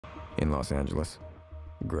in Los Angeles.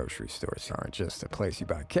 Grocery stores aren't just a place you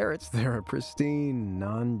buy carrots, they're a pristine,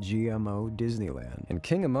 non-GMO Disneyland. And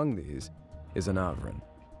king among these is Anavrin.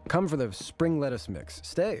 Come for the spring lettuce mix.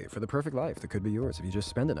 Stay for the perfect life that could be yours if you just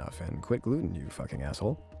spend enough and quit gluten, you fucking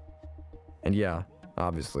asshole. And yeah,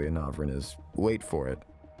 obviously Anavrin is, wait for it,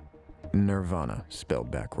 Nirvana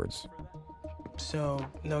spelled backwards. So,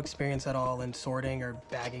 no experience at all in sorting or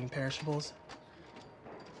bagging perishables?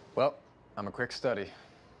 Well, I'm a quick study.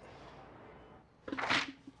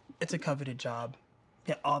 It's a coveted job.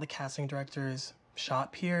 Yeah, all the casting directors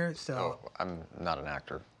shop here, so... Oh, I'm not an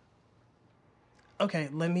actor. Okay,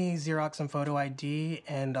 let me Xerox some photo ID,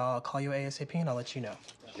 and I'll call you ASAP, and I'll let you know.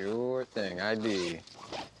 Sure thing, ID.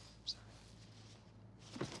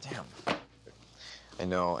 Damn. I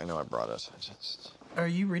know I brought it. Are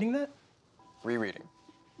you reading that? Rereading.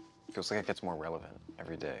 Feels like it gets more relevant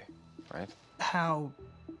every day, right? How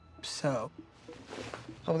so?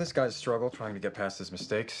 Oh, this guy's struggle trying to get past his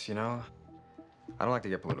mistakes, you know? I don't like to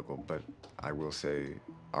get political, but I will say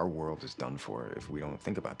our world is done for if we don't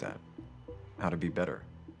think about that. How to be better.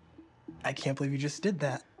 I can't believe you just did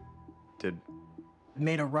that. Did...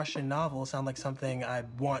 Made a Russian novel sound like something I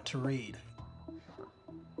want to read.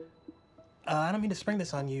 I don't mean to spring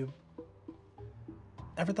this on you.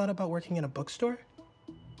 Ever thought about working in a bookstore?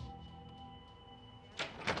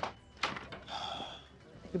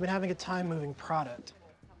 We've been having a time moving product.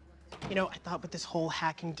 You know, I thought with this whole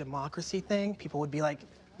hacking democracy thing, people would be like,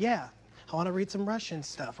 yeah, I want to read some Russian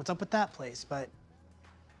stuff. What's up with that place? But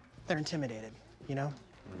they're intimidated, you know?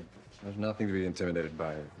 There's nothing to be intimidated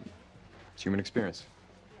by. It's human experience.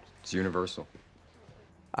 It's universal.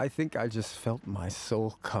 I think I just felt my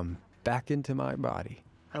soul come back into my body.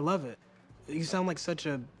 I love it. You sound like such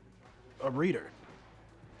a reader.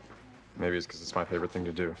 Maybe it's because it's my favorite thing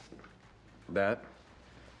to do. That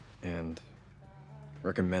and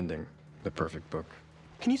recommending the perfect book.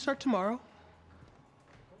 Can you start tomorrow?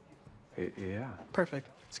 Yeah. Perfect.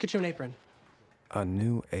 Let's get you an apron. A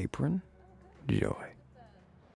new apron? Joy.